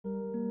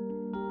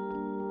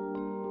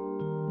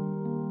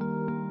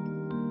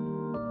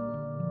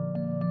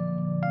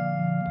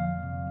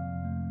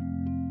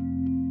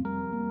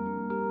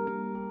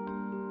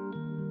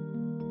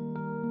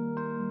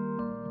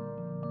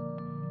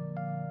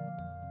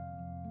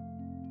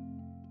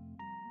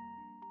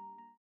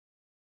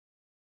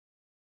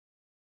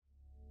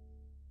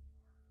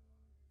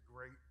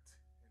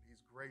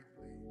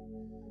greatly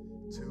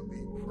to be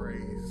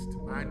praised.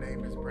 My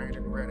name is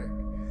Brandon Reddick,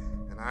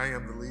 and I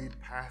am the lead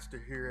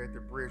pastor here at the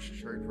Bridge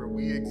Church, where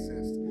we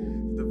exist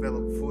to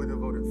develop fully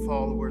devoted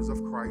followers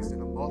of Christ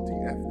in a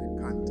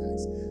multi-ethnic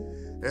context.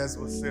 As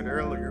was said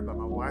earlier by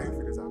my wife,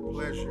 it is our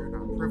pleasure and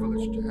our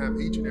privilege to have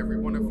each and every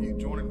one of you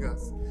joining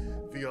us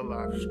via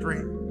live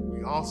stream.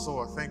 We also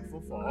are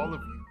thankful for all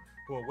of you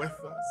who are with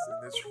us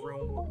in this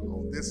room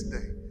on this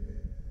day.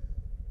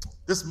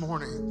 This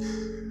morning,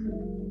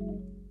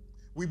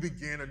 we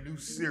begin a new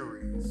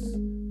series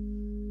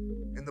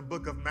in the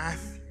book of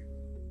Matthew.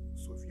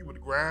 So if you would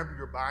grab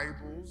your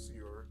Bibles,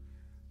 your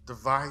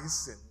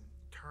device, and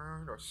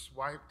turn or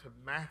swipe to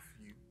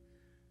Matthew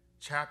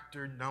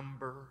chapter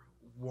number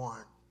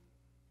 1.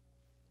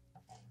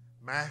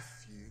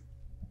 Matthew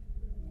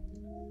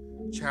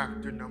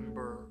chapter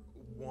number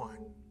 1.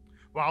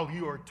 While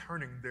you are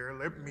turning there,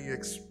 let me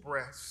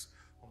express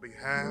on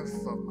behalf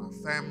of my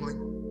family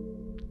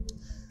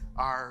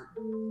our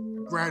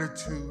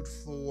gratitude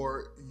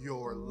for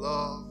your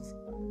love,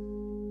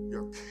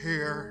 your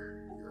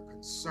care, your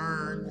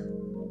concern,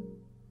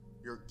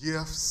 your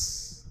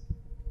gifts.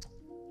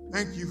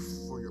 Thank you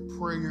for your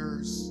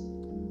prayers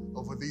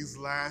over these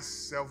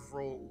last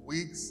several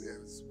weeks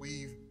as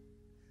we've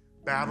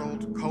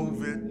battled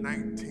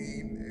COVID-19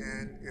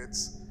 and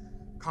its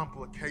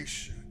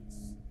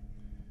complications.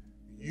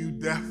 You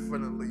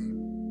definitely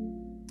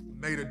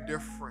made a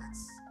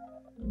difference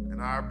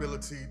in our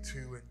ability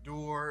to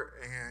endure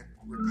and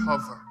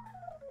recover.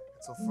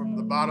 So from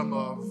the bottom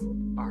of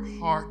our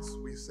hearts,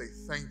 we say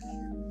thank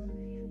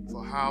you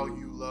for how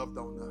you loved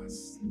on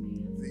us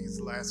these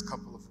last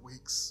couple of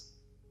weeks.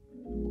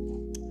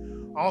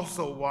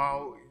 Also,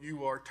 while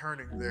you are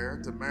turning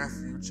there to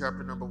Matthew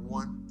chapter number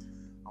 1,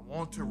 I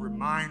want to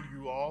remind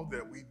you all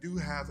that we do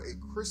have a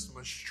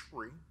Christmas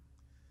tree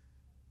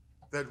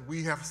that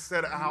we have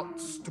set out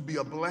to be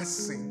a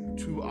blessing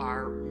to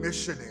our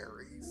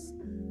missionaries.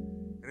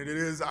 And it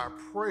is our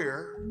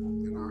prayer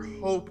and our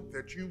hope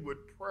that you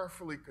would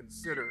prayerfully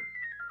consider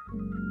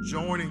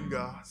joining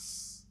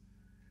us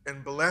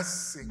in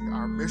blessing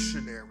our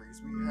missionaries.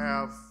 We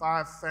have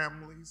 5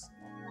 families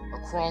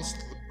across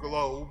the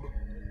globe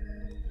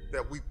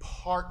that we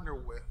partner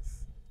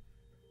with.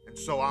 And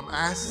so I'm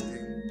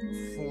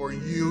asking for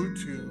you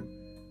to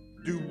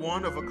do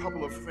one of a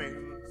couple of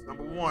things.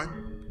 Number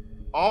one,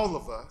 all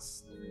of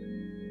us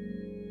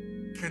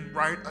can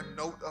write a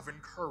note of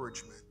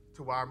encouragement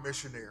to our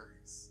missionaries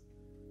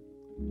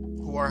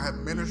who are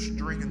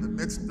ministering in the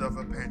midst of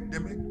a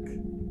pandemic,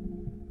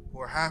 who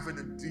are having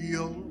to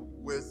deal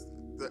with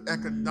the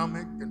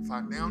economic and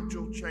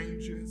financial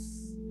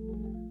changes.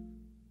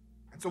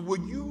 And so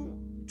will you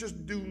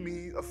just do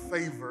me a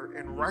favor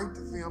and write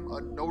them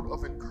a note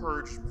of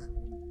encouragement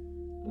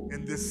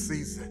in this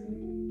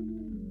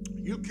season?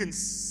 You can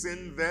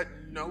send that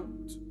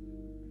note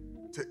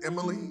to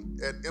Emily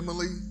at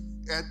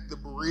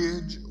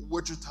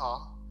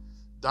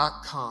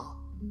emily@thebridgewichita.com.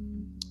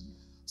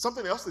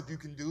 Something else that you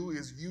can do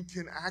is you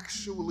can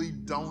actually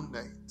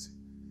donate.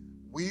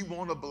 We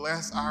want to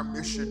bless our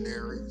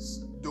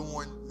missionaries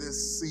during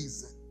this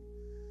season.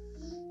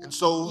 And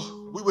so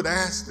we would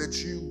ask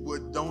that you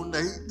would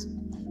donate.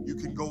 You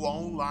can go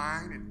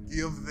online and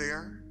give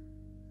there.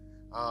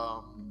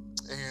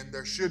 And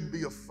there should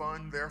be a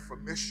fund there for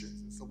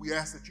missions. And so we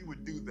ask that you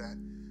would do that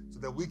so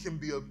that we can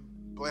be a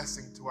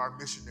blessing to our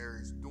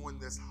missionaries during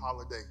this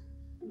holiday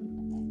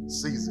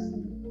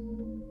season.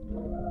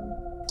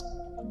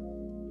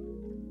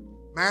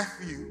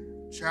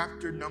 Matthew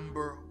chapter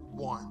number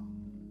 1.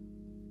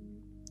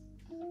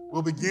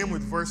 We'll begin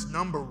with verse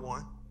number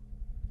 1,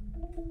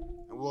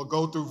 and we'll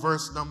go through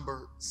verse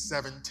number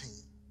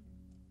 17.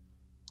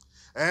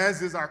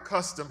 As is our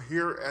custom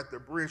here at the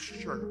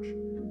Bridge Church,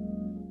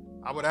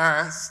 I would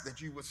ask that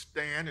you would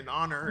stand in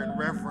honor and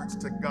reverence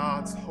to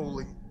God's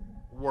holy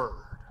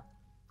word.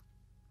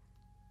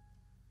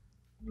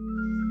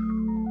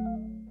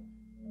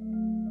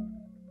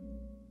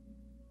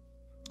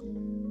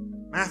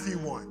 Matthew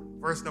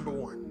 1, verse number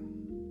 1.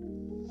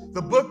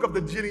 The book of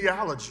the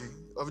genealogy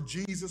of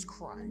Jesus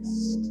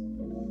Christ,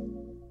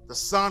 the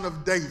son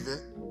of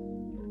David,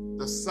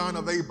 the son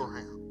of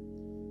Abraham.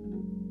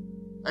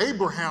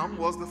 Abraham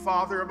was the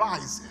father of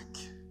Isaac,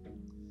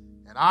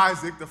 and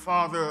Isaac the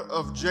father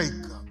of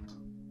Jacob,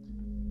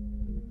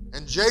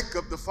 and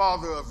Jacob the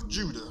father of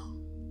Judah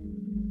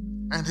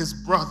and his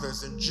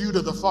brothers, and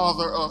Judah the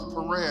father of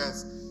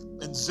Perez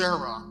and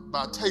Zerah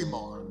by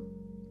Tamar,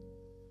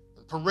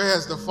 and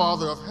Perez the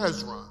father of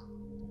Hezron,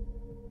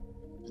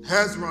 and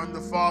Hezron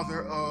the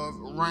father of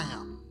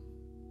Ram,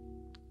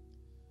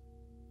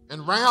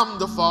 and Ram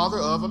the father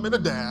of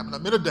Amminadab, and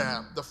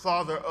Amminadab the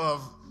father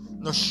of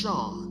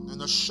Nahshon, and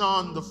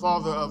Nahshon the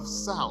father of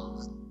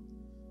Salmon,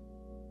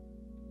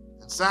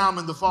 and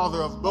Salmon the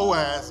father of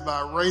Boaz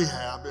by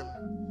Rahab, and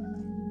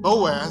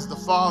Boaz the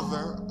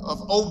father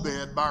of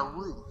Obed by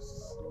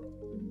Ruth,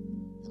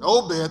 and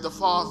Obed the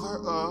father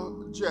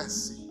of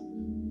Jesse,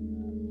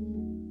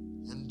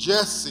 and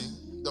Jesse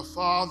the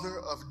father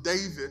of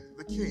David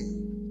the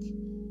king,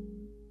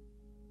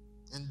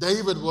 And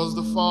David was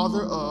the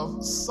father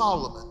of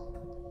Solomon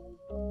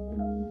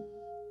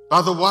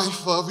by the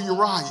wife of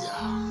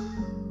Uriah.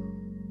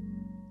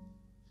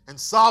 And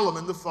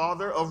Solomon the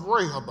father of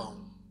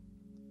Rehoboam.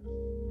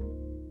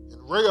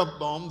 And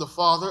Rehoboam the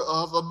father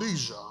of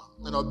Abijah.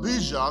 And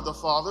Abijah the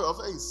father of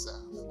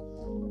Asaph.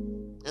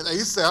 And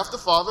Asaph the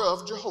father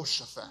of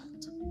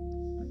Jehoshaphat.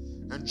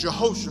 And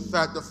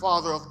Jehoshaphat the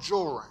father of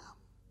Joram.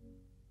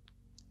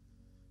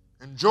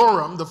 And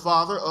Joram the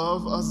father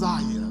of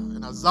Uzziah.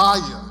 And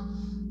Uzziah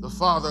the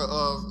father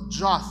of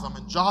Jotham.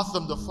 And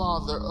Jotham the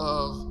father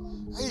of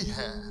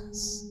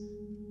Ahaz.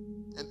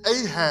 And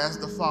Ahaz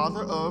the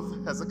father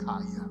of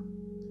Hezekiah.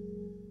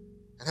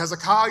 And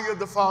Hezekiah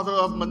the father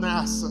of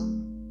Manasseh.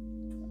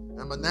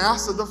 And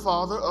Manasseh the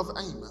father of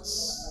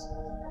Amos.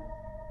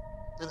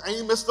 And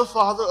Amos the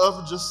father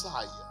of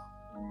Josiah.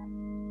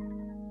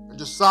 And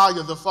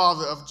Josiah the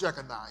father of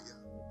Jeconiah.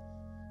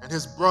 And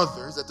his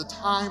brothers at the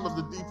time of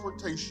the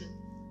deportation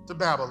to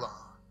Babylon.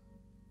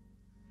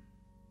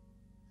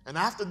 And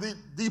after the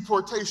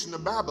deportation to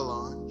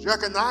Babylon,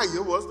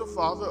 Jeconiah was the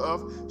father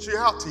of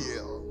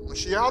Shealtiel. And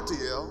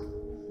Shealtiel,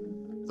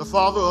 the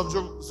father of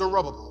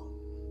Zerubbabel.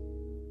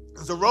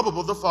 And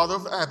Zerubbabel, the father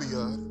of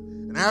Abiud.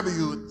 And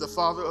Abiud, the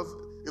father of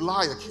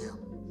Eliakim.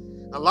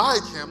 And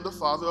Eliakim, the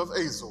father of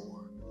Azor.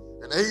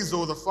 And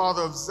Azor, the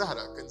father of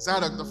Zadok. And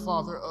Zadok, the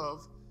father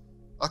of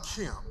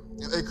Achim.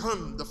 And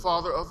Achim, the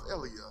father of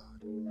Eliud.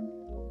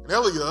 And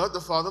Eliud,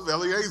 the father of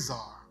Eleazar.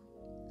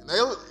 And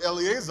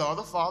Eleazar,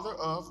 the father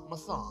of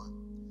Mathan.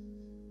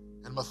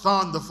 And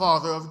Mathan, the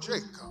father of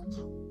Jacob.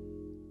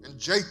 And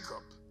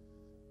Jacob,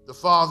 the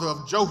father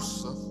of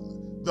Joseph,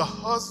 the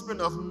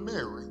husband of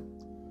Mary,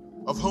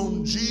 of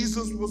whom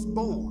Jesus was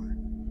born,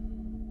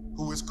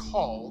 who is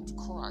called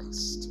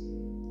Christ.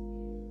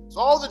 So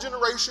all the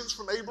generations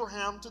from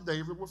Abraham to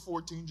David were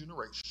 14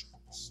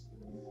 generations.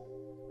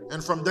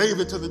 And from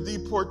David to the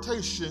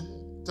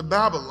deportation to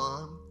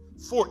Babylon,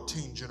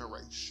 14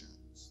 generations.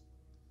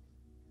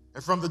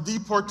 And from the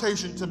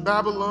deportation to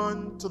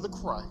Babylon to the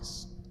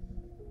Christ,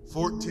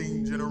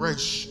 14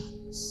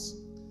 generations.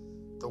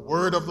 The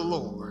word of the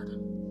Lord.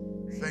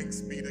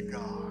 Thanks be to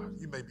God.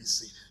 You may be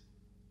seated.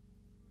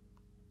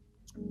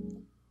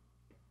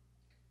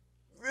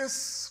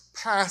 This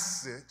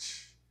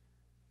passage,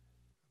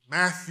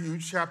 Matthew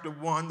chapter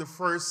 1, the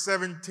first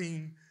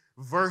 17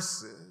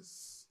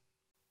 verses,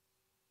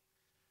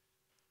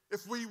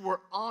 if we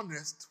were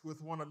honest with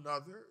one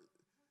another,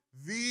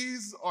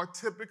 these are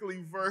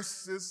typically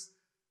verses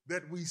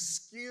that we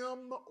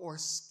skim or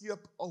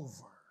skip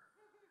over.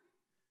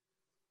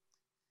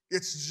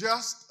 It's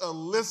just a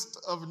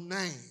list of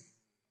names.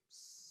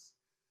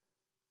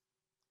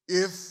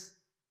 If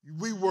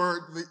we were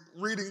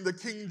reading the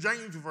King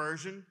James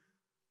Version,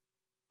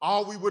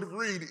 all we would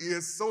read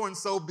is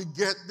so-and-so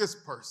beget this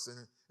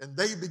person, and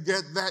they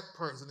beget that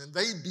person, and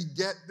they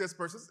beget this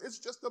person. It's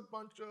just a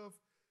bunch of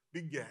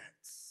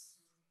begets.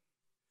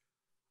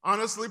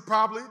 Honestly,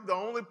 probably the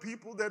only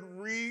people that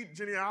read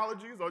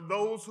genealogies are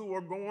those who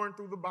are going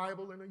through the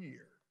Bible in a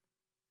year.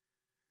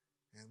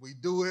 And we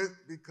do it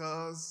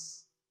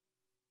because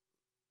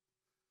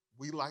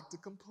we like to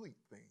complete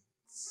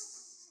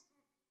things.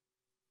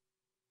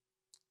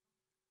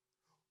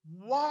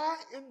 Why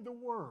in the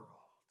world,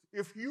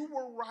 if you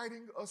were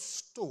writing a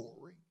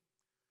story,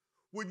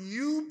 would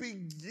you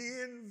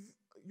begin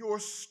your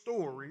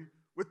story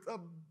with a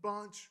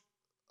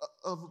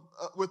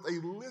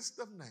list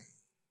of names?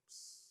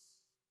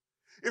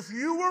 If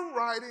you were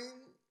writing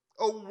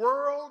a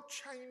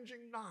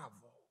world-changing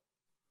novel,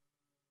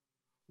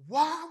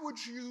 why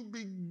would you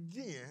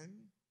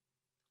begin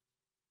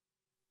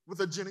with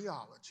a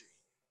genealogy?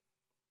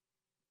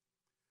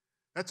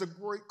 That's a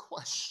great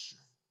question.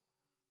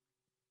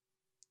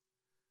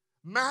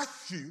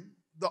 Matthew,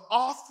 the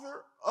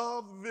author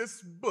of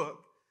this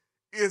book,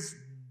 is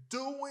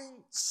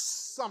doing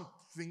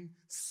something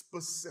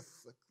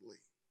specifically.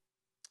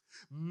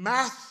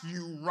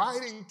 Matthew,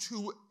 writing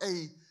to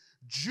a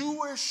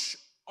Jewish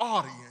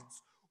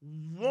audience,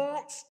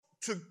 wants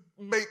to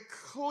make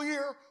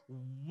clear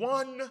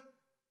one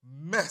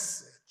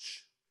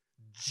message: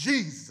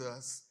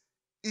 Jesus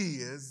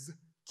is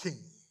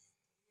King.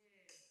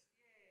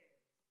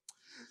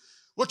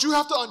 What you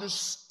have to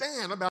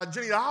understand about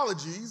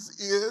genealogies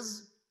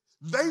is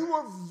they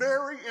were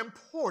very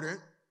important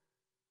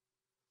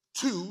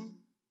to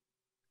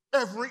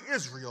every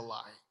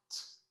Israelite.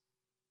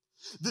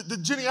 The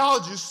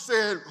genealogies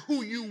said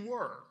who you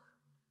were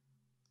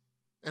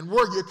and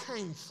where you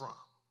came from.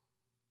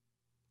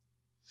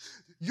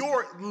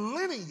 Your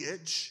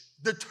lineage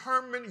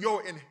determined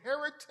your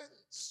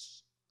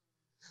inheritance,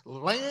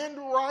 land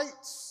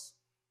rights,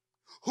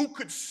 who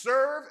could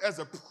serve as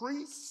a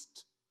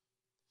priest.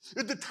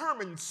 It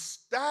determined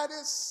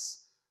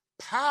status,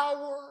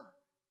 power,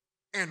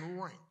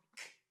 and rank.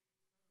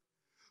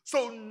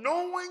 So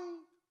knowing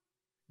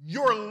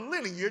your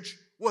lineage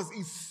was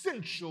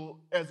essential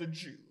as a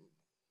Jew.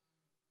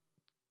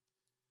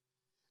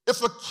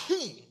 If a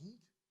king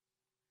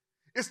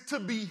is to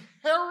be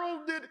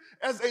heralded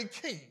as a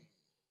king,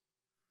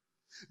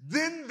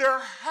 then there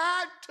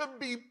had to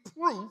be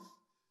proof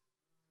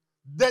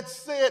that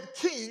said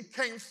king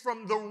came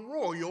from the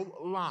royal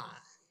line.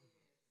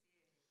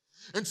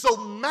 And so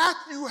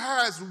Matthew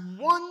has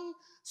one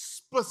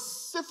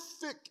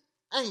specific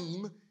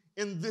aim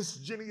in this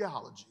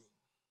genealogy: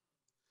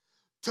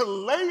 to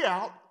lay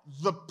out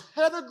the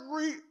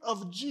pedigree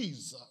of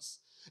Jesus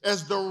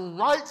as the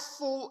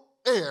rightful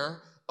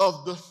heir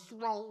of the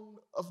throne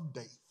of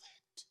David.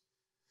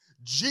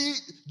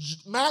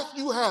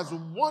 Matthew has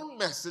one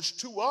message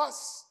to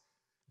us: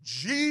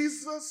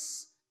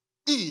 Jesus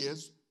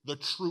is the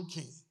true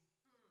king.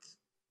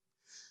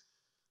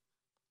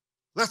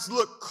 Let's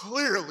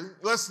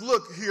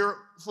look here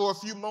for a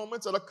few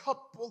moments at a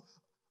couple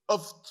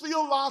of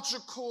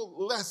theological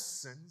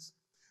lessons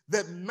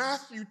that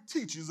Matthew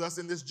teaches us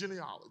in this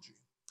genealogy.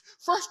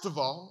 First of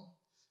all,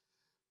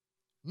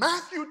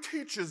 Matthew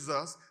teaches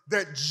us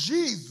that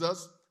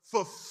Jesus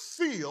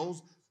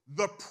fulfills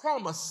the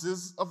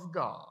promises of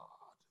God.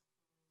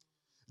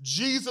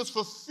 Jesus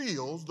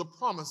fulfills the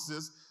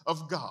promises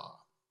of God.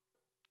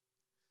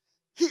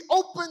 He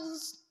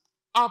opens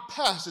our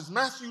passage,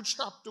 Matthew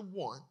chapter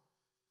 1.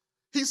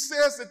 He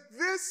says that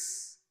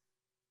this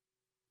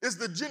is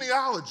the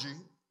genealogy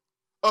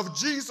of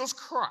Jesus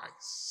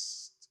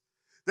Christ.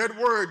 That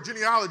word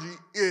genealogy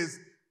is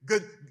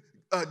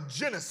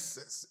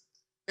Genesis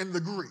in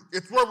the Greek.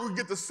 It's where we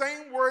get the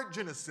same word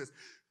Genesis.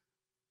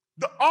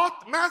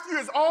 Matthew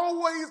is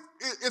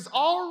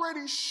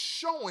already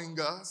showing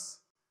us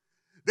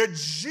that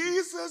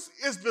Jesus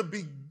is the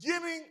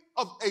beginning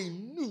of a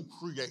new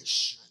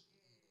creation.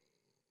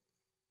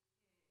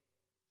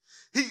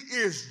 He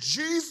is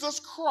Jesus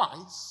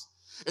Christ,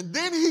 and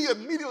then he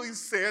immediately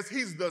says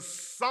he's the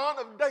son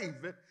of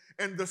David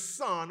and the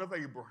son of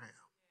Abraham.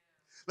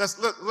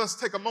 Let's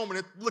take a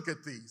moment and look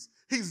at these.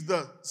 He's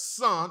the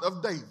son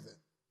of David.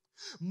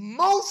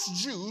 Most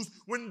Jews,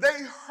 when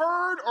they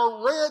heard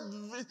or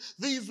read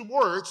these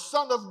words,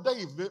 son of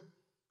David,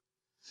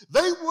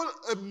 they would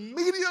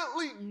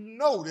immediately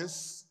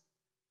notice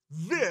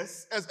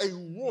this as a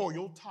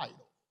royal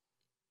title.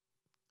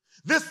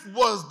 This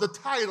was the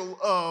title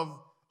of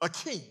a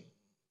king.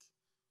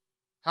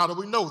 How do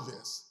we know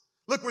this?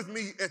 Look with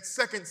me at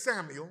 2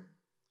 Samuel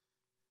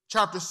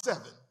chapter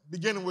 7,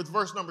 beginning with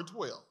verse number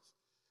 12.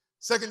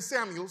 2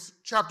 Samuel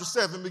chapter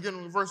 7,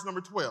 beginning with verse number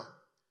 12.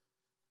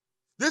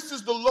 This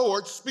is the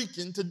Lord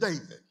speaking to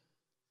David.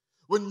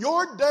 When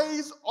your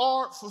days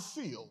are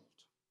fulfilled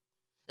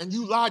and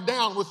you lie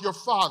down with your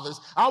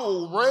fathers, I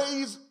will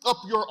raise up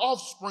your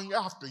offspring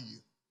after you,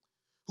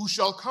 who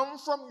shall come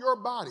from your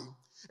body,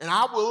 and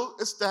I will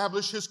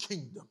establish his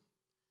kingdom.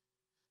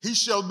 He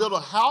shall build a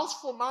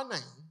house for my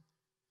name,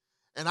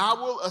 and I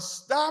will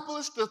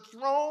establish the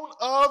throne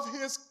of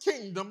his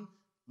kingdom,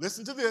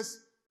 listen to this,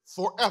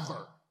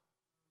 forever.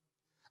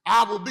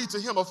 I will be to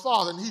him a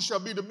father, and he shall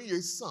be to me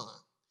a son.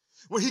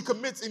 When he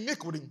commits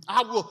iniquity,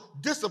 I will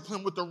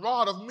discipline with the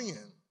rod of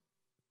men,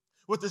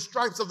 with the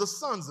stripes of the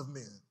sons of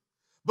men.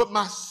 But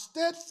my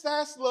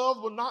steadfast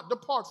love will not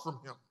depart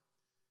from him,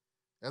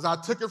 as I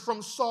took it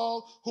from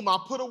Saul, whom I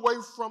put away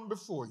from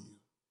before you.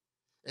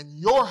 And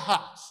your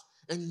house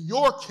and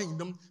your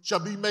kingdom shall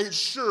be made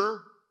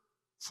sure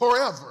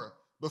forever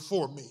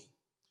before me.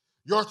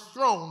 Your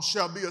throne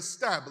shall be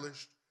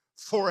established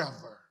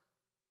forever.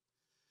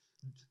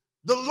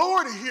 The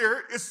Lord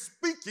here is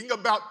speaking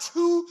about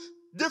two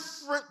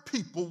different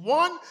people.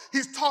 One,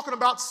 he's talking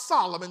about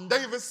Solomon,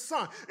 David's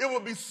son. It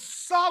would be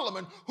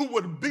Solomon who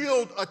would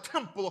build a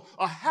temple,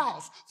 a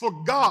house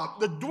for God,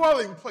 the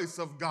dwelling place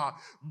of God.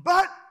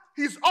 But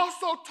he's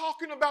also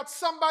talking about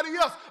somebody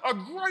else, a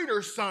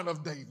greater son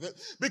of David,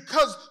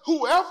 because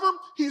whoever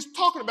he's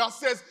talking about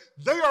says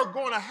they are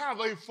going to have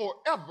a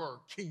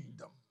forever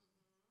kingdom.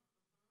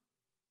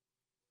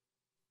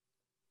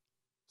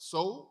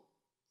 So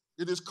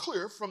it is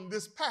clear from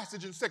this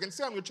passage in 2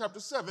 Samuel chapter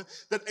 7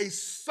 that a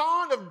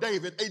son of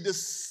David, a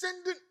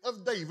descendant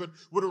of David,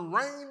 would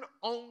reign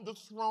on the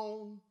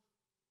throne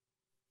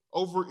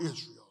over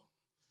Israel.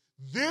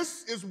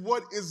 This is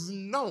what is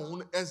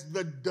known as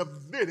the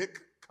Davidic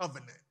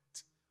covenant.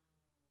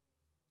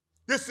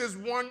 This is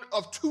one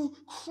of two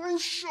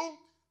crucial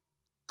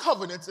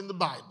covenants in the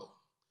Bible.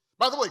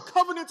 By the way,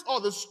 covenants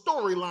are the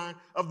storyline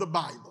of the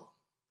Bible.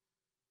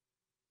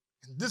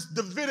 And this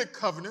Davidic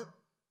covenant,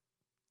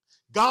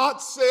 God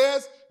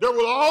says there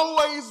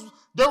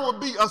will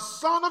be a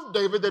son of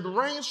David that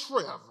reigns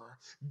forever.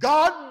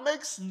 God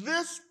makes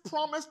this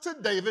promise to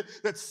David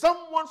that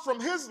someone from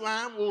his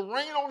line will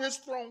reign on his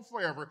throne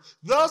forever.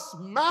 Thus,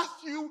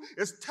 Matthew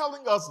is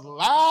telling us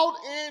loud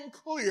and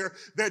clear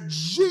that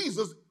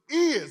Jesus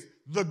is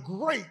the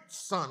great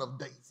son of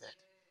David.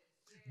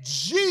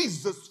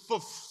 Jesus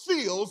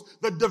fulfills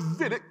the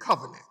Davidic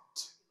covenant.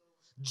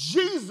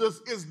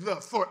 Jesus is the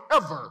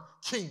forever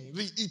king,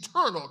 the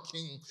eternal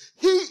king.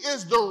 He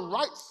is the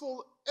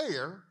rightful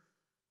heir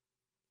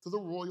to the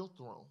royal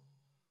throne.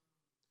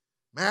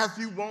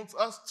 Matthew wants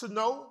us to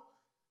know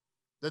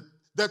that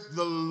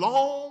the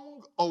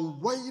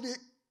long-awaited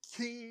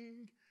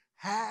king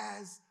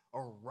has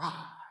arrived.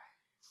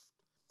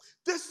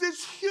 This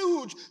is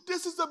huge.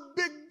 This is a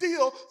big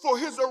deal for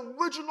his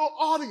original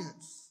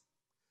audience.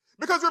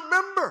 Because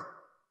remember,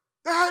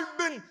 there had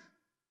been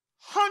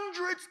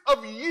hundreds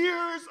of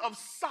years of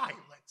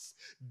silence.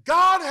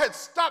 God had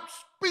stopped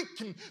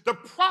speaking. The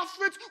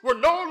prophets were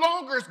no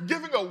longer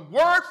giving a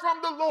word from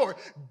the Lord.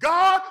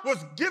 God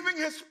was giving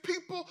his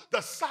people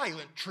the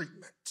silent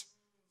treatment.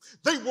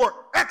 They were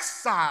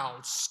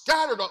exiled,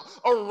 scattered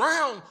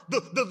around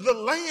the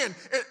land,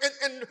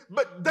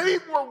 but they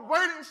were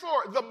waiting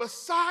for the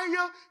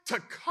Messiah to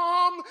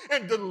come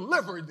and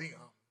deliver them.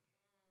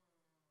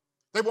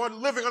 They were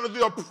living under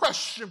the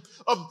oppression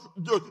of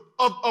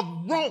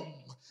Rome.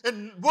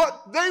 And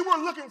what they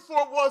were looking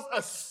for was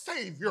a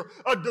Savior,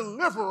 a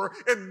deliverer.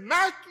 And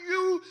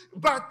Matthew,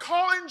 by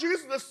calling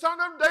Jesus the Son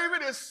of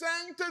David, is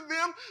saying to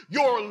them,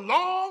 your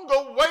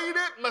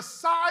long-awaited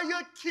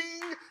Messiah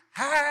King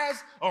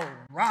has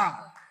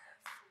arrived.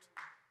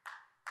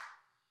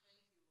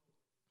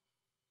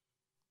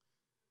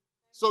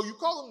 So you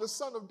call him the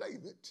Son of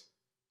David.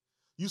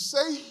 You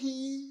say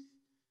he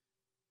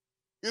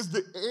is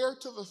the heir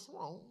to the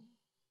throne,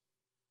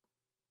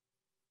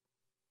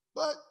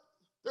 but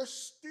there's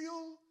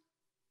still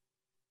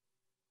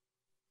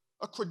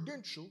a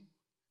credential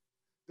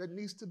that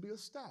needs to be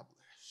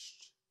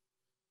established.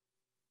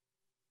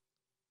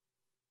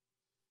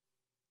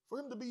 For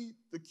him to be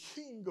the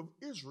king of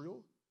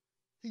Israel,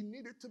 he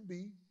needed to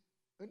be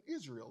an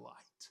Israelite,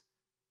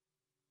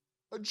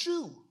 a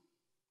Jew,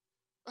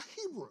 a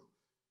Hebrew.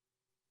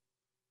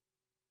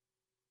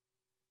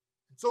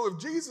 So if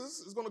Jesus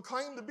is going to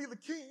claim to be the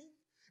king,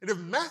 and if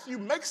Matthew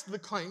makes the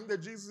claim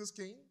that Jesus is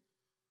king,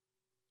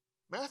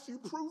 Matthew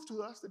proved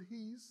to us that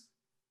he's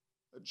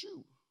a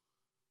Jew.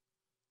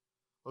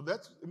 Well,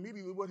 that's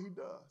immediately what he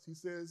does. He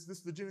says, this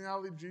is the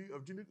genealogy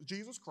of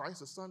Jesus Christ,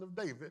 the son of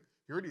David.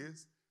 Here it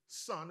is,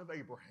 son of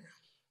Abraham.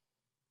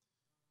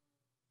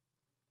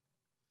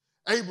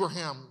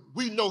 Abraham,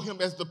 we know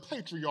him as the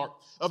patriarch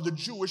of the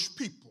Jewish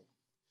people.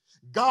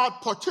 God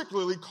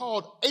particularly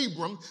called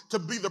Abram to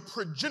be the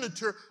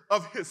progenitor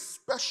of his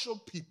special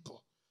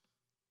people.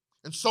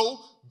 And so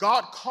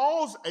God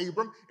calls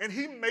Abram and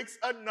he makes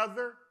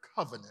another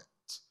covenant.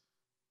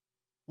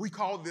 We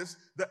call this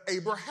the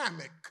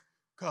Abrahamic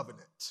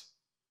covenant.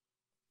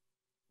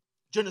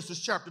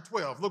 Genesis chapter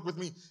 12. Look with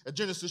me at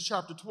Genesis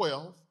chapter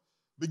 12,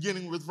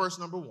 beginning with verse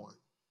number 1.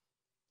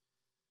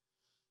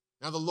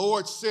 Now the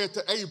Lord said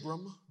to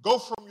Abram, go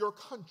from your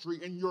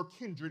country and your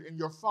kindred and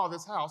your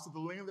father's house to the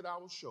land that I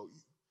will show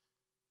you.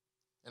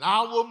 And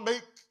I will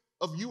make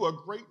of you a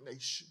great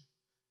nation,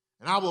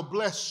 and I will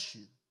bless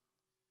you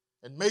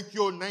and make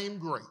your name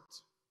great,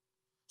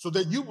 so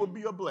that you will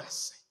be a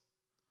blessing.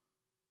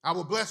 I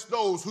will bless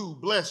those who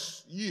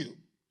bless you,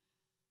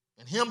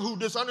 and him who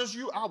dishonors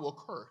you I will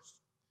curse.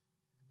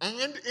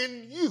 And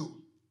in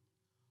you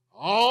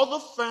all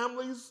the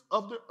families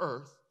of the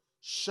earth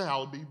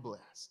shall be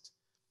blessed.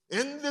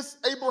 In this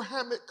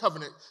Abrahamic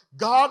covenant,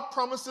 God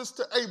promises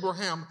to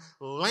Abraham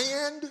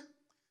land,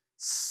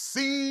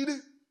 seed,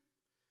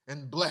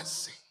 and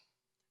blessing.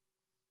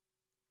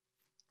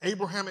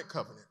 Abrahamic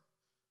covenant.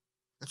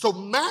 And so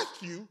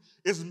Matthew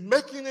is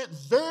making it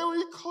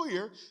very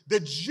clear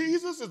that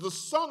Jesus is the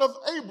son of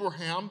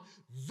Abraham,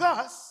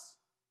 thus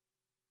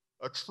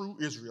a true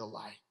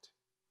Israelite.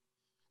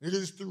 It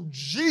is through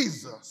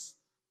Jesus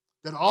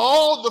that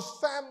all the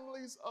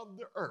families of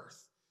the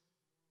earth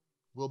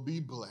will be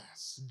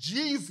blessed.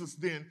 Jesus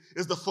then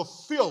is the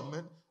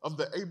fulfillment of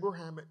the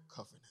Abrahamic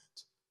covenant.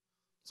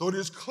 So it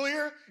is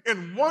clear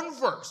in one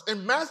verse,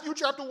 in Matthew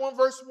chapter 1,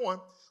 verse 1,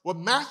 what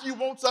Matthew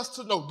wants us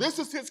to know. This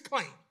is his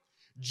claim.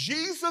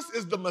 Jesus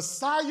is the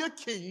Messiah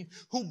King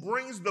who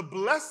brings the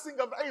blessing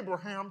of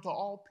Abraham to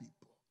all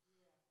people.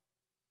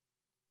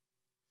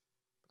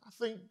 I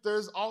think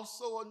there's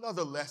also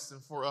another lesson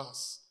for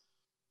us.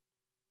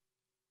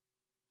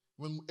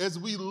 As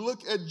we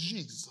look at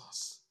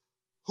Jesus,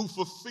 who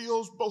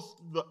fulfills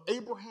both the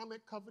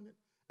Abrahamic covenant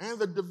and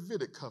the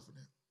Davidic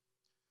covenant,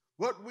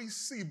 what we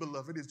see,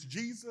 beloved, is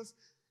Jesus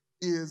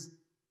is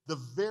the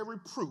very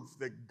proof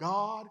that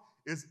God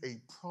is a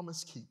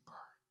promise keeper.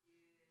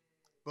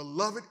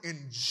 Beloved,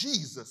 in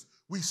Jesus,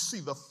 we see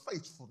the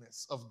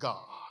faithfulness of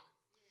God.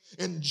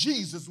 In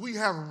Jesus, we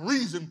have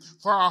reason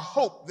for our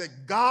hope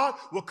that God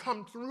will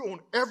come through on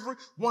every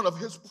one of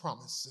his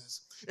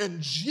promises.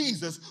 In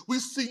Jesus, we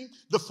see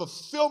the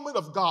fulfillment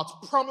of God's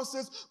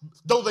promises.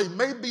 Though they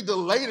may be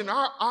delayed in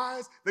our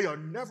eyes, they are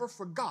never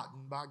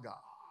forgotten by God.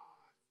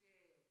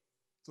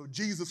 So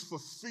Jesus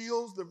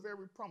fulfills the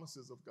very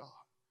promises of God.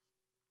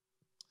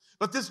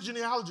 But this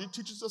genealogy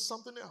teaches us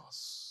something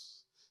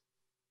else.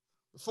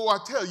 Before I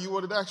tell you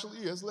what it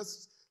actually is,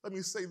 let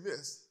me say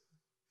this.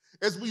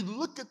 As we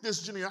look at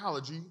this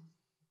genealogy,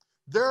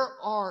 there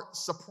are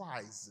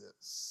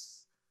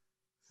surprises.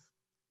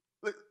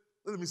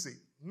 Let me see.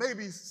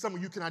 Maybe some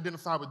of you can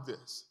identify with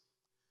this.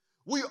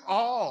 We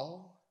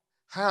all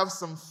have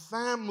some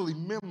family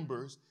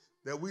members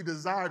that we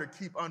desire to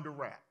keep under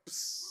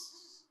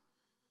wraps.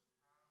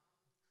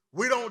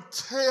 We don't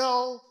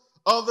tell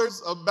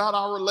others about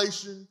our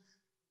relation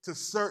to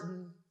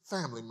certain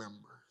family members.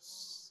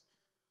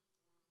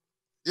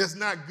 It's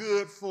not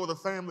good for the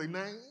family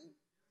name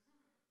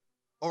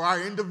or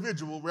our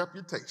individual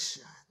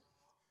reputation.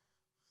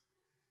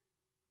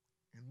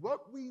 And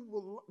what we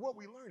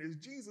learn is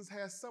Jesus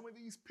has some of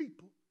these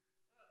people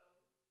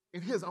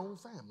in his own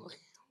family.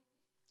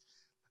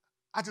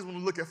 I just want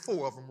to look at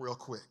 4 of them real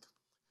quick.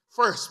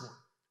 First one,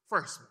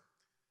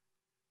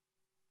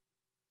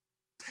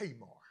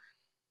 Tamar.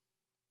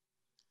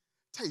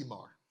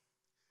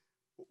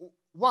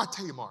 Why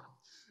Tamar?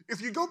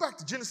 If you go back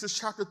to Genesis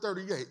chapter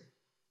 38,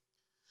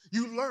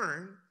 you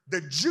learn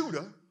that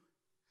Judah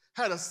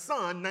had a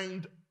son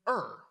named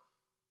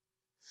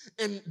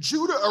And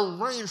Judah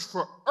arranged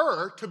for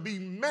to be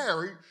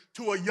married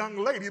to a young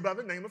lady by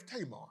the name of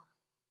Tamar.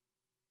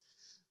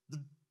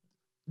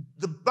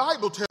 The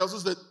Bible tells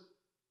us that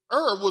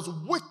was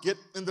wicked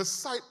in the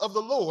sight of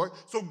the Lord,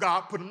 so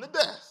God put him to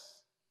death.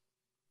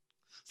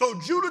 So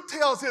Judah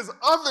tells his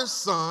other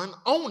son,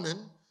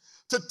 Onan,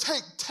 to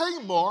take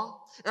Tamar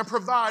and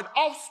provide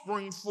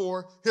offspring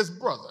for his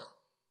brother.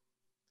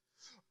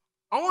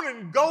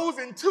 Onan goes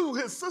into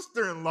his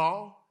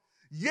sister-in-law,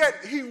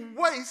 yet he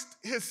wastes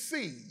his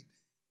seed.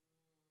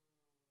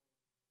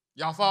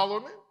 Y'all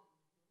follow me?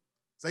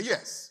 Say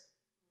yes.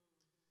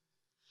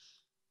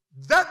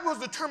 That was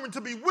determined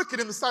to be wicked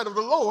in the sight of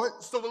the Lord,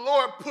 so the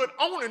Lord put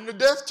Onan to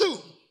death too.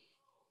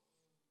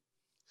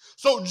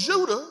 So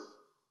Judah,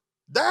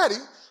 daddy,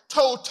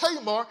 told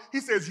Tamar,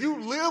 he says, you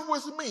live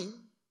with me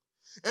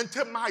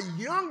until my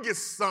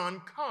youngest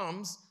son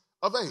comes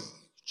of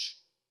age.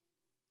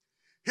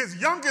 His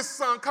youngest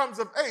son comes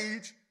of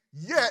age,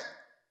 yet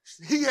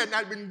he had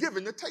not been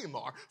given to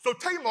Tamar. So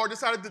Tamar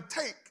decided to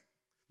take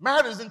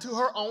matters into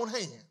her own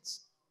hands.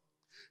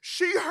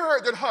 She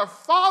heard that her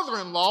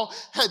father-in-law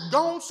had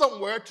gone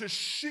somewhere to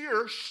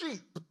shear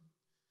sheep.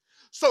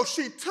 So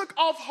she took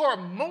off her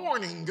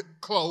mourning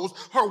clothes,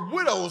 her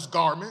widow's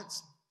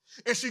garments,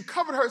 and she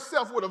covered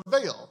herself with a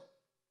veil.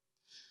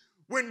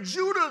 When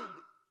Judah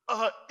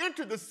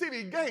entered the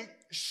city gate,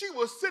 she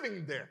was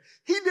sitting there.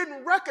 He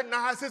didn't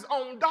recognize his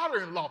own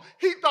daughter-in-law.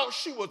 He thought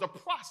she was a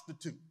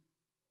prostitute.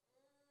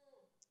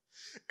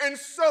 And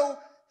so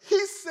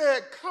he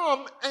said,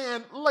 come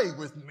and lay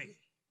with me.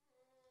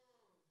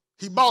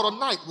 He bought a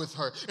night with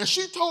her. And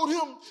she told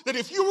him that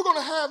if you were going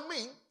to have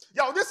me,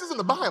 y'all, this is in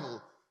the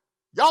Bible.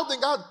 Y'all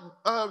think I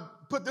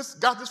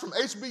got this from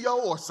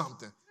HBO or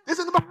something. It's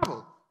in the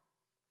Bible.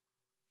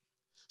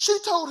 She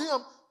told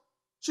him,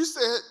 she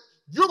said,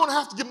 you're going to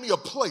have to give me a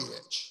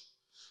pledge.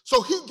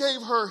 So he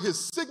gave her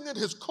his signet,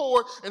 his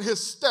cord, and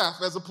his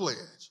staff as a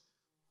pledge.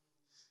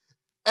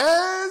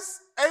 As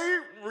a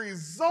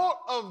result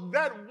of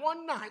that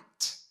one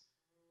night,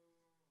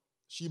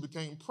 she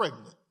became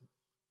pregnant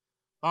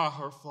by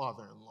her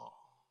father-in-law.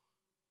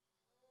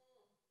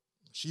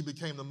 She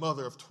became the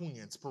mother of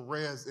twins,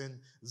 Perez and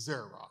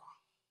Zerah.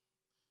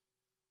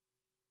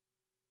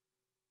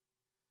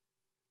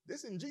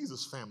 This in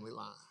Jesus' family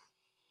line.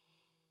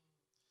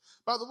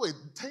 By the way,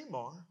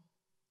 Tamar,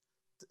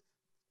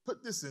 put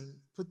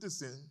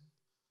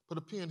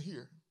a pin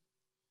here.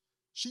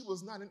 She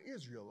was not an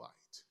Israelite.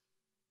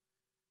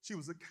 She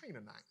was a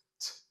Canaanite.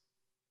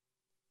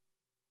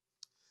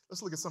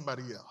 Let's look at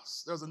somebody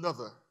else. There's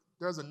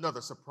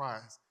another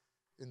surprise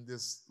in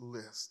this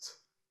list.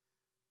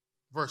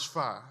 Verse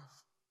 5.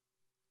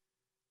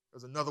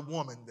 There's another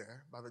woman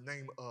there by the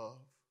name of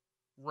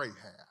Rahab.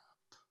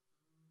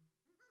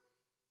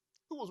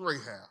 Who was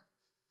Rahab?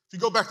 If you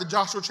go back to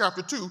Joshua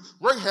chapter 2,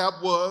 Rahab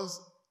was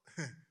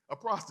a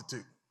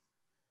prostitute.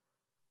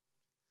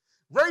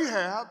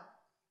 Rahab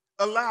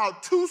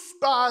allowed 2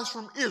 spies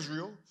from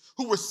Israel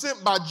who were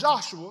sent by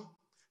Joshua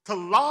to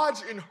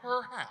lodge in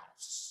her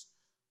house.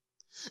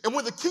 And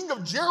when the king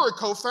of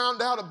Jericho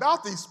found out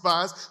about these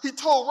spies, he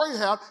told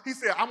Rahab, he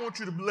said, I want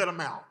you to let them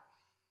out.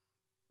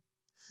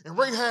 And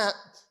Rahab,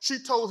 she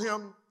told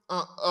him,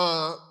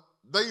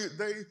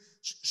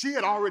 she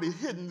had already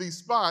hidden these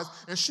spies,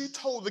 and she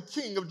told the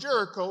king of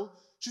Jericho,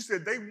 she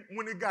said,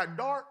 when it got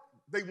dark,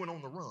 they went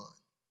on the run.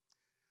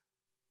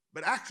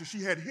 But actually,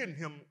 she had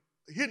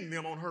hidden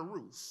them on her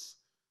roof.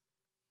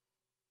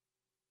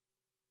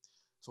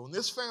 So in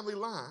this family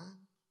line,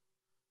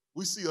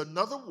 we see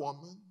another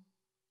woman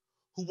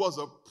who was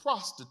a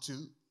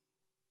prostitute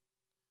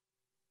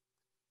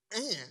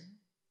and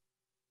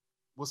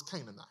was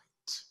Canaanite.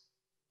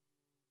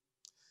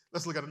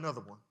 Let's look at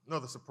another one,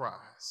 another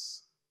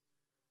surprise.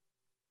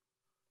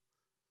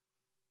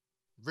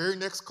 Very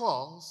next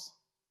clause,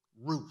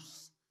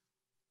 Ruth.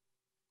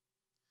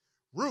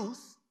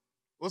 Ruth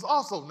was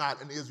also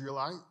not an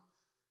Israelite.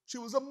 She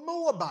was a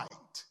Moabite.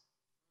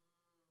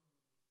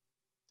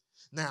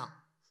 Now,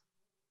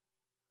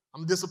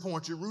 I'm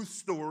disappointed. Ruth's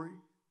story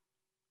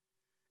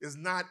is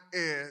not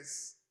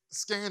as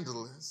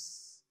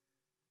scandalous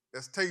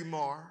as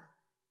Tamar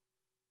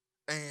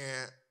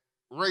and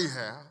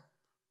Rahab.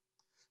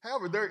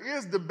 However, there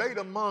is debate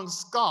among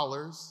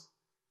scholars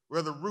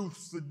whether Ruth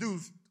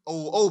seduced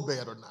old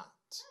Obed or not.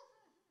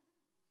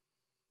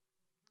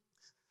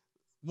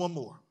 One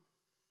more.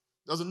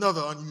 There's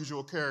another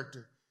unusual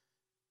character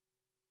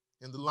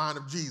in the line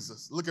of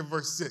Jesus. Look at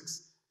verse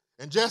 6.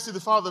 and Jesse the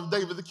father of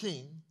David the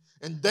king,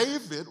 and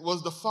David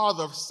was the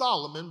father of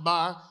Solomon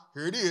by,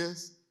 here it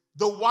is,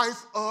 the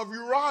wife of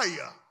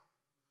Uriah.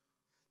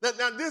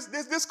 Now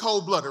this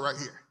cold-blooded right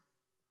here.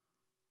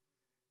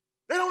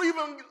 They don't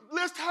even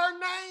list her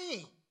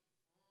name.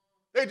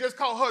 They just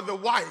call her the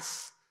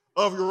wife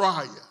of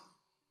Uriah.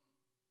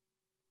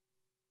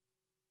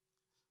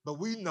 But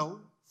we know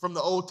from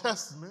the Old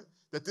Testament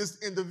that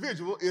this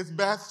individual is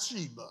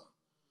Bathsheba.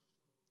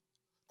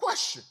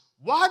 Question,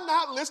 why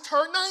not list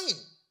her name?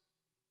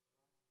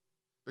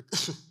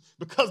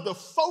 Because the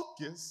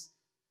focus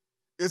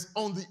is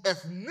on the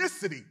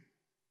ethnicity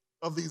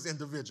of these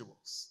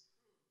individuals.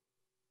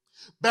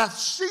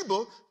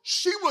 Bathsheba,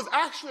 she was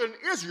actually an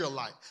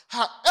Israelite.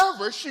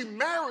 However, she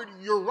married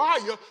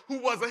Uriah, who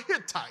was a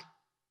Hittite.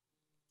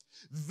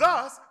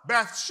 Thus,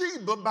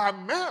 Bathsheba, by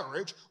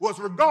marriage, was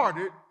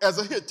regarded as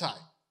a Hittite.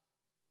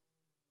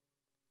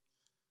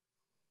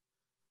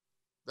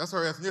 That's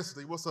her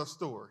ethnicity. What's her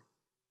story?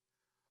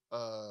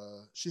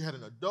 She had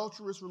an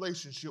adulterous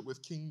relationship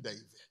with King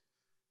David.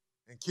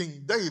 And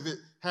King David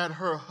had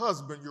her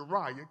husband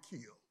Uriah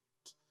killed.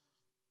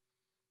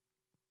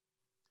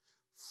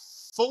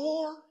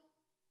 4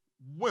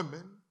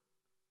 women,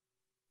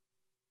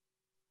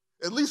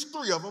 at least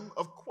 3 of them,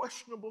 of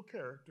questionable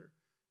character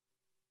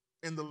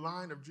in the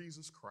line of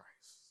Jesus Christ.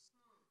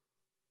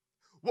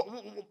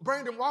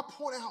 Brandon, why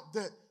point out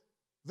that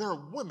there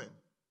are women?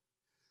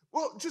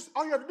 Well, just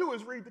all you have to do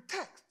is read the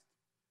text.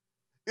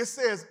 It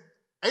says,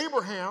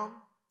 Abraham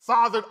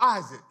fathered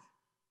Isaac.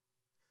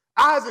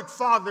 Isaac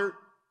fathered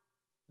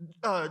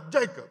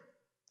Jacob.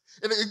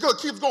 And it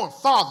keeps going,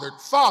 fathered.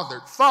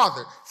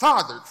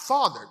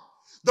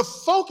 The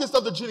focus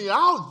of the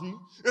genealogy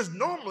is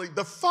normally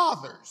the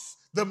fathers,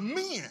 the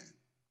men.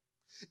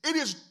 It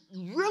is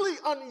really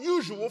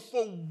unusual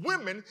for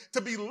women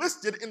to be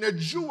listed in the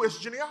Jewish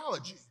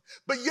genealogy.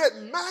 But yet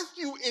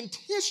Matthew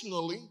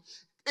intentionally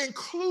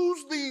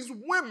includes these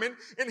women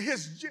in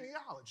his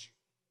genealogy.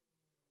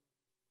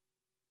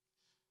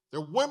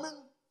 They're women,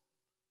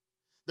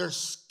 there's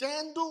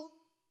scandal.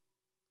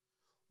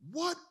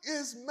 What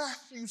is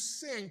Matthew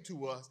saying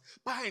to us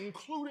by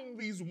including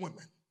these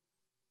women?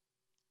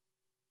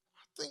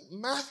 I think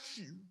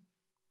Matthew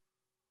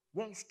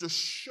wants to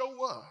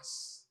show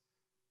us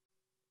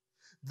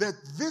that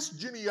this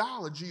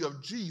genealogy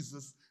of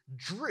Jesus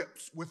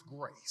drips with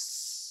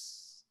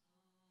grace.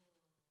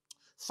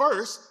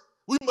 First,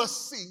 we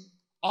must see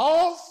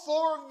all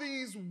 4 of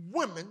these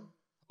women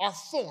are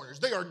foreigners.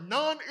 They are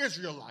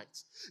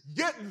non-Israelites.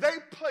 Yet they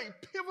play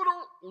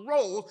pivotal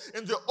roles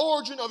in the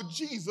origin of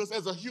Jesus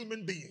as a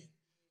human being.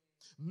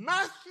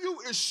 Matthew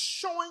is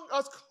showing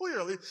us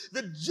clearly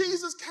that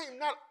Jesus came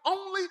not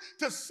only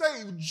to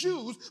save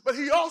Jews, but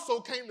he also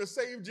came to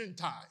save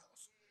Gentiles.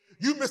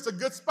 You missed a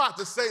good spot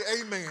to say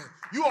amen.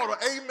 You ought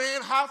to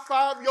amen, high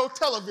five your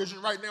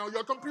television right now,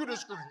 your computer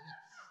screen.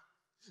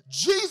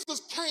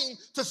 Jesus came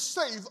to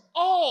save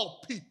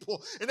all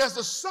people. And as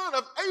the son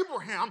of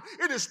Abraham,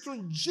 it is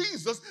through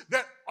Jesus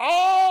that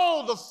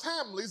all the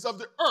families of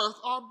the earth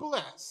are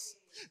blessed.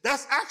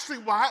 That's actually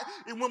why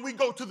when we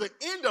go to the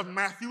end of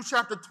Matthew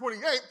chapter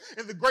 28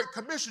 in the Great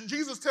Commission,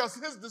 Jesus tells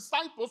his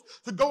disciples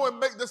to go and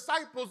make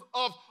disciples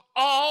of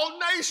all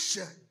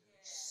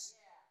nations.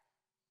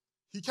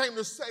 He came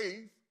to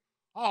save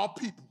all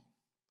people.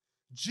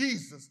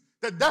 Jesus,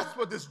 that's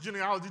what this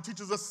genealogy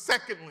teaches us.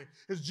 Secondly,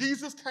 is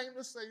Jesus came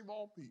to save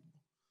all people.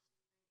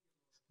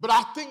 But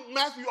I think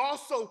Matthew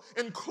also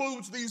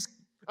includes these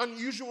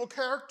unusual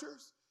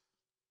characters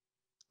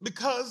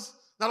because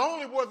not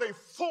only were they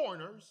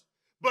foreigners,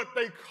 but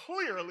they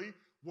clearly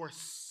were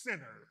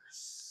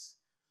sinners.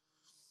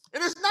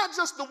 And it's not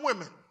just the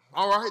women,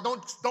 all right?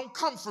 Don't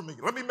come for me.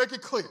 Let me make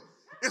it clear.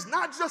 It's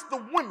not just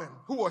the women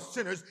who are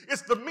sinners,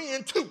 it's the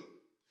men too.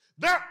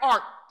 There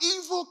are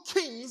evil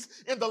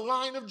kings in the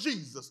line of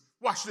Jesus.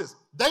 Watch this.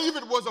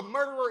 David was a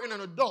murderer and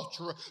an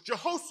adulterer.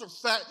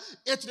 Jehoshaphat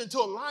entered into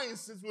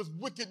alliances with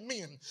wicked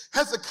men.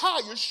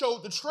 Hezekiah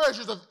showed the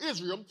treasures of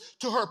Israel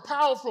to her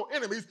powerful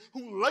enemies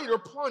who later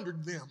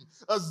plundered them.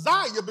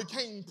 Uzziah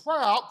became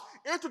proud,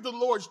 entered the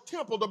Lord's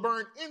temple to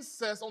burn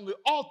incense on the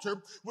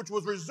altar, which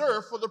was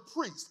reserved for the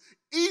priests.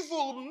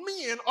 Evil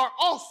men are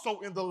also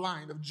in the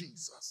line of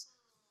Jesus.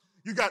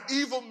 You got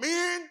evil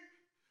men.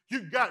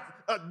 You've got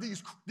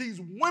these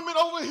women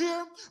over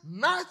here.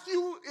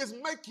 Matthew is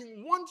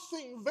making one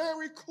thing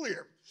very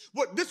clear.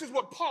 This is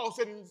what Paul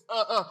said in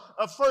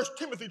 1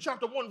 Timothy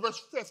chapter 1,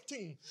 verse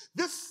 15.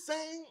 This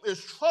saying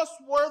is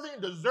trustworthy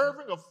and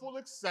deserving of full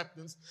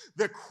acceptance,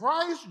 that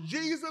Christ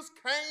Jesus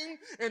came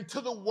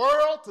into the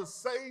world to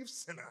save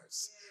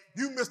sinners.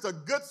 You missed a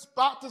good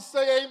spot to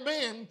say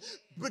amen.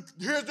 But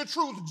here's the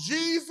truth.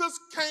 Jesus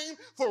came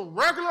for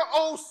regular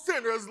old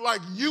sinners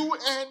like you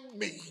and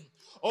me.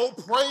 Oh,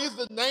 praise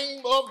the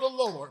name of the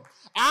Lord.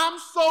 I'm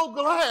so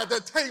glad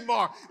that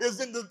Tamar is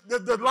in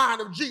the line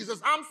of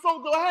Jesus. I'm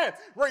so glad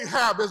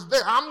Rahab is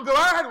there. I'm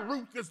glad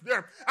Ruth is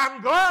there.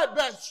 I'm glad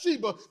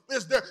Bathsheba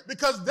is there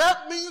because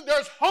that means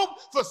there's hope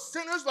for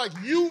sinners like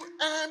you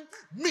and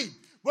me.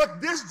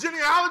 What this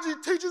genealogy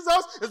teaches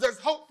us is there's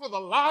hope for the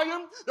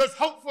lion, there's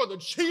hope for the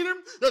cheater,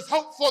 there's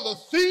hope for the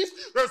thief,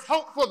 there's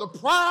hope for the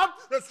proud,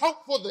 there's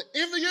hope for the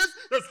envious,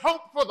 there's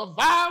hope for the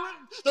violent,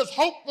 there's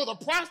hope for the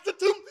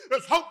prostitute,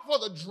 there's hope for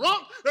the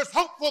drunk, there's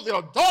hope for the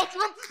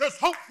adulterer, there's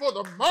hope for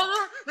the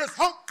murderer, there's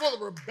hope for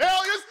the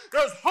rebellious,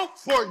 there's hope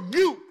for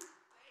you.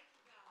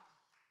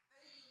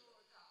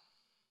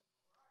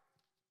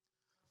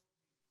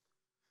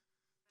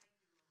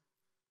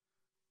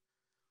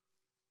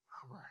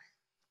 All right.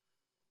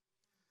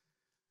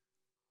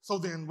 So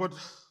then what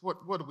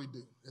do we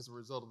do as a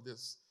result of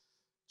this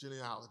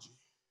genealogy?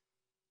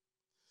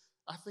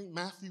 I think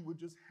Matthew would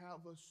just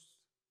have us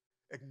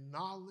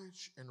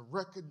acknowledge and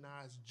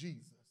recognize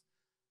Jesus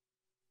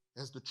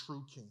as the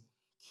true king.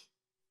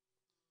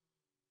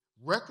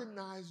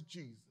 Recognize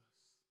Jesus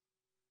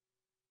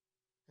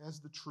as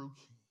the true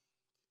king.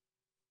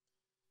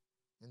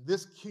 And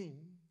this king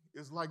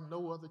is like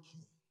no other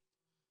king.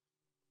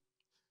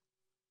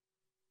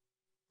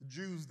 The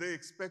Jews, they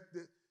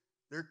expected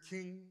their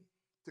king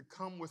to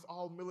come with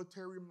all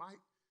military might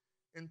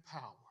and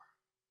power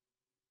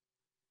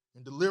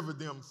and deliver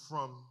them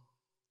from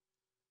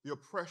the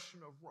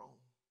oppression of Rome.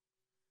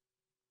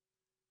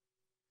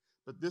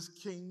 But this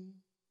king,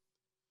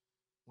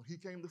 when he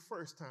came the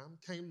first time,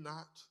 came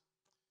not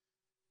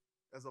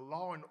as a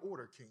law and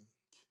order king,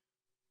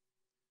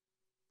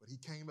 but he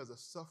came as a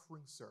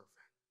suffering servant.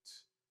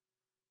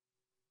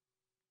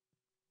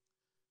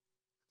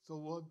 So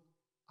what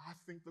I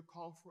think the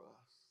call for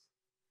us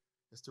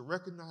is to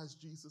recognize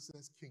Jesus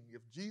as king.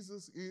 If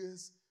Jesus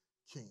is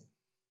king,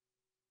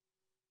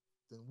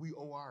 then we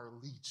owe our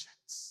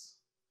allegiance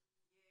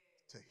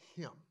to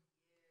him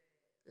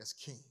as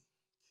king.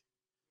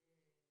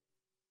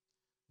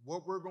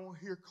 What we're going to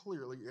hear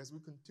clearly as we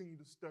continue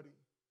to study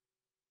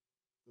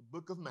the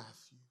book of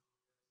Matthew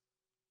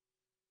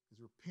is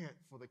repent,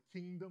 for the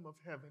kingdom of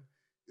heaven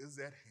is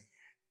at hand.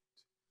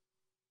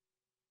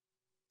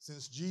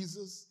 Since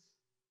Jesus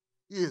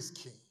is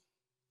king,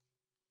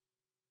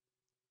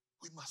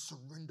 we must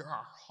surrender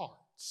our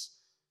hearts,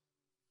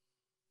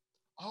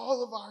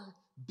 all of our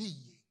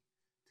being,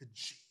 to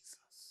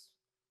Jesus.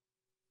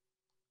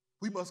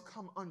 We must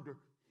come under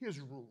his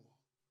rule.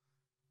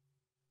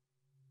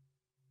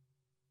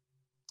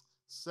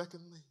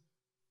 Secondly,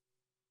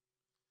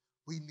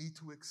 we need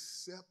to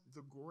accept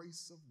the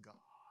grace of God.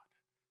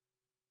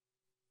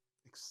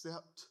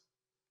 Accept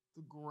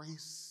the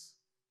grace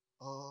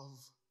of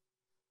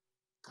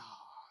God.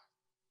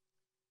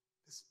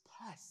 This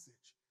passage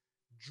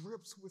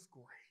drips with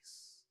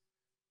grace.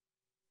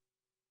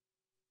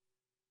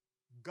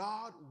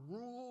 God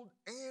ruled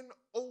and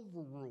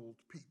overruled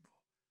people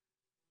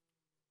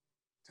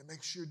to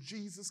make sure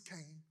Jesus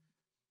came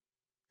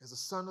as a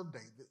son of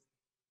David,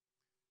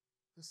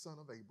 the son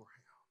of Abraham.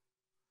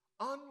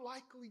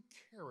 Unlikely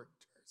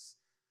characters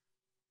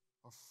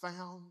are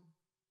found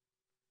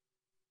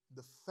in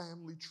the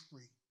family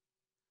tree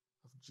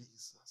of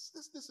Jesus.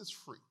 This is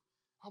free.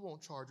 I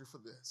won't charge you for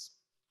this.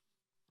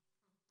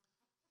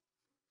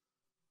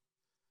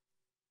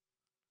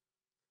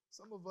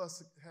 Some of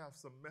us have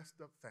some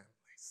messed up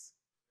families,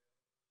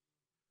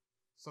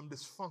 some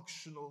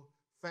dysfunctional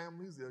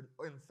families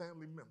and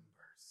family members.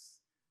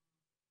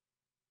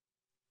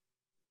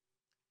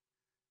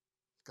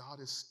 God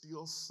is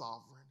still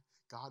sovereign.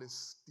 God is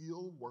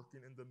still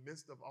working in the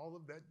midst of all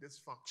of that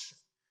dysfunction.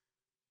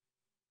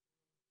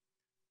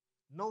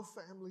 No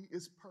family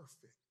is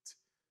perfect.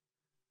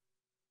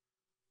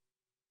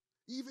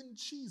 Even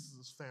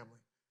Jesus'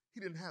 family, he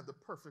didn't have the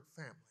perfect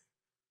family.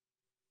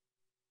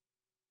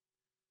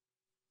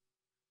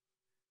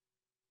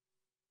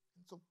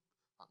 And so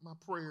my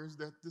prayer is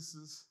that this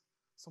is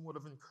somewhat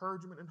of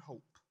encouragement and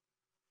hope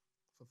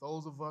for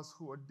those of us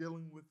who are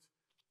dealing with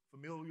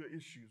familiar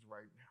issues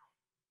right now.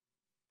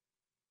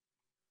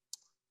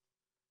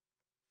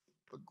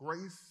 But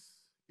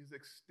grace is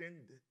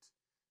extended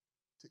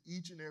to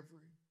each and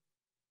every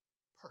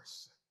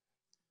person.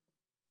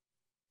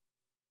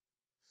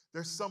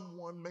 There's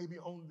someone maybe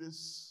on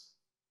this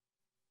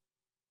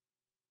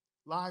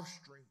live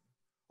stream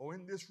or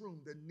in this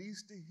room that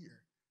needs to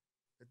hear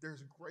that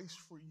there's grace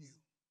for you.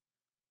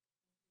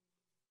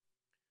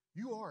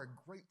 You are a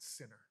great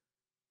sinner.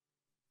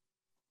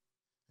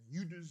 And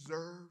you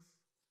deserve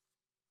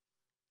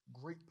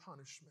great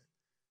punishment.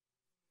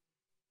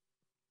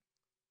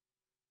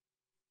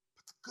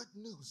 But the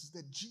good news is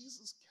that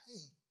Jesus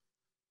came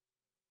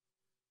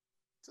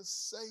to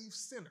save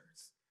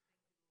sinners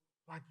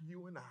like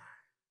you and I.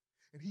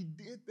 And he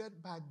did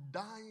that by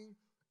dying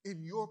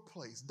in your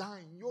place,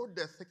 dying your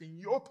death, taking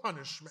your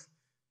punishment,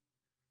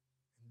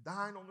 and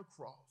dying on the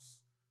cross,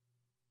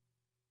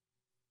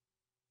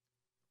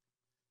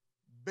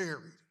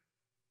 buried,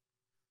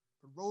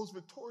 but rose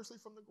victoriously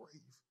from the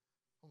grave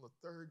on the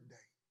third day,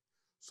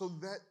 so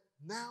that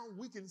now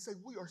we can say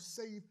we are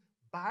saved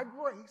by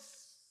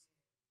grace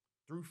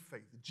through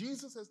faith.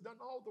 Jesus has done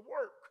all the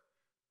work.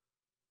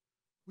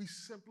 We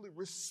simply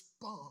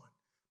respond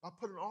by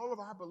putting all of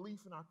our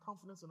belief and our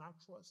confidence and our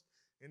trust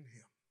in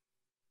him.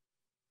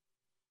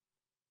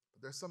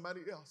 But there's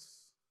somebody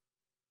else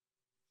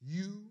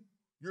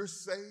You're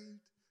saved,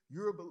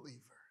 you're a believer.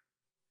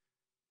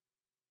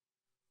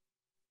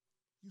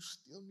 You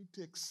still need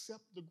to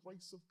accept the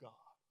grace of God.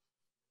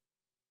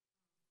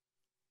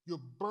 You're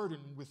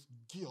burdened with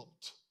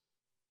guilt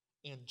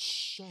and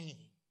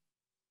shame.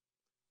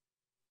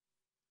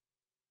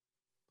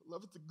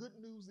 Beloved, the good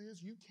news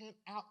is you can't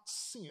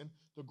out-sin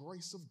the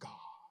grace of God.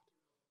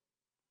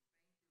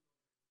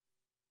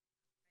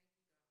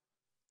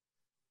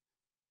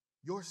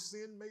 Your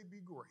sin may be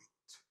great.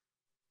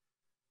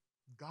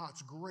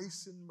 God's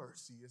grace and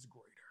mercy is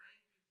greater.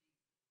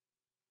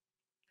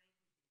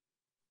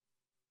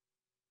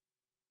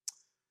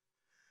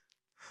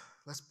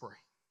 Let's pray.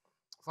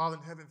 Father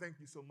in heaven, thank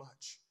you so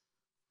much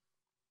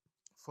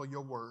for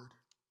your word.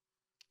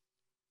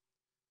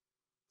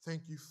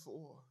 Thank you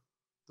for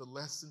the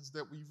lessons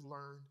that we've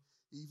learned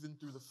even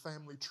through the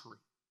family tree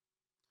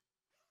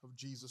of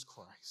Jesus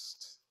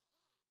Christ.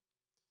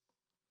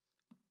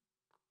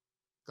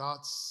 God,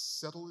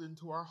 settle it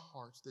into our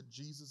hearts that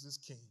Jesus is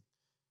King.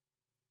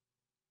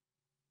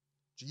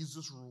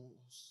 Jesus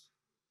rules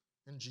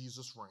and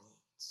Jesus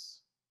reigns.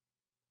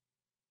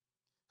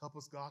 Help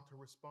us, God, to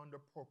respond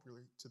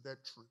appropriately to that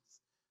truth.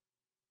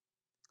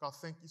 God,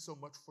 thank you so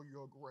much for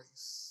your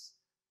grace,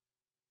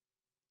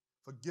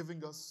 for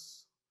giving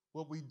us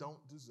what we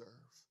don't deserve,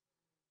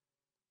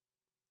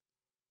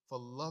 for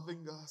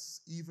loving us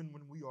even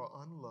when we are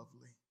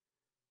unlovely,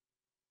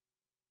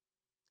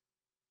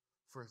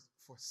 for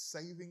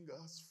saving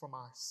us from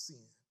our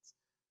sins.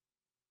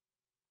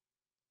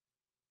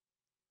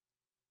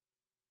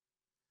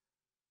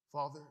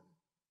 Father,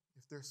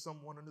 if there's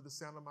someone under the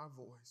sound of my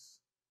voice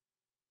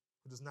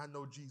who does not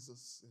know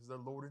Jesus as their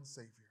Lord and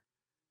Savior,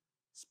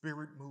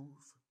 Spirit, move,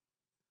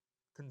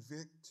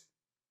 convict,